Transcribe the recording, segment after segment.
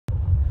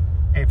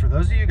Hey, for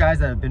those of you guys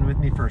that have been with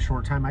me for a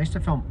short time, I used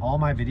to film all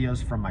my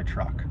videos from my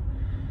truck.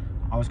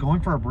 I was going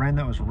for a brand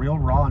that was real,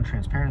 raw, and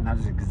transparent, and that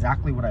is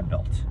exactly what I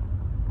built.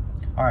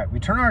 All right, we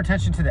turn our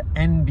attention to the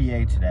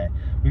NBA today.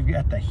 We've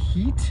got the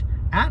Heat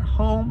at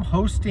home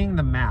hosting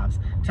the Mavs.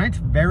 Tonight's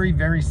very,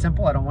 very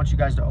simple. I don't want you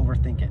guys to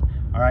overthink it,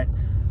 all right?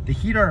 The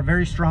Heat are a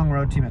very strong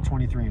road team at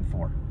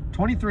 23-4.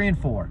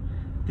 23-4.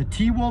 The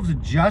T-Wolves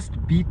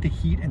just beat the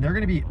Heat, and they're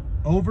gonna be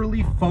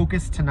overly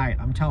focused tonight,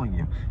 I'm telling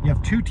you. You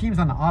have two teams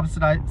on the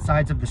opposite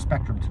sides of the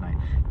spectrum tonight.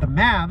 The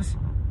Mavs,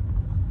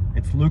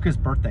 it's Luka's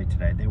birthday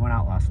today. They went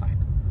out last night.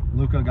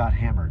 Luka got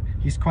hammered.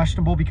 He's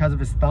questionable because of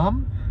his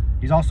thumb.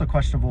 He's also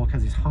questionable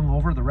because he's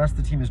hungover. The rest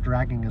of the team is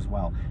dragging as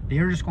well. They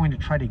are just going to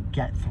try to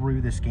get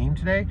through this game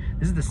today.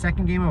 This is the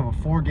second game of a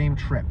 4-game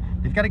trip.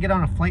 They've got to get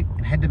on a flight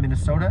and head to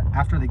Minnesota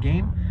after the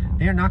game.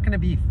 They are not going to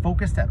be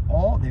focused at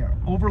all. They are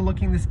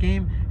overlooking this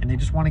game, and they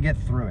just want to get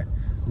through it.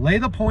 Lay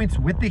the points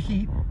with the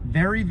Heat.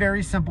 Very,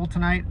 very simple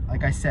tonight.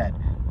 Like I said,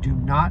 do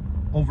not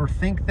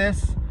overthink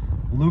this.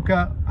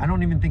 Luka, I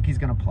don't even think he's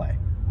going to play.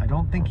 I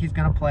don't think he's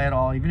going to play at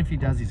all. Even if he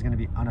does, he's going to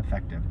be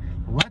ineffective.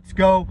 Let's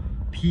go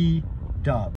P-Dub.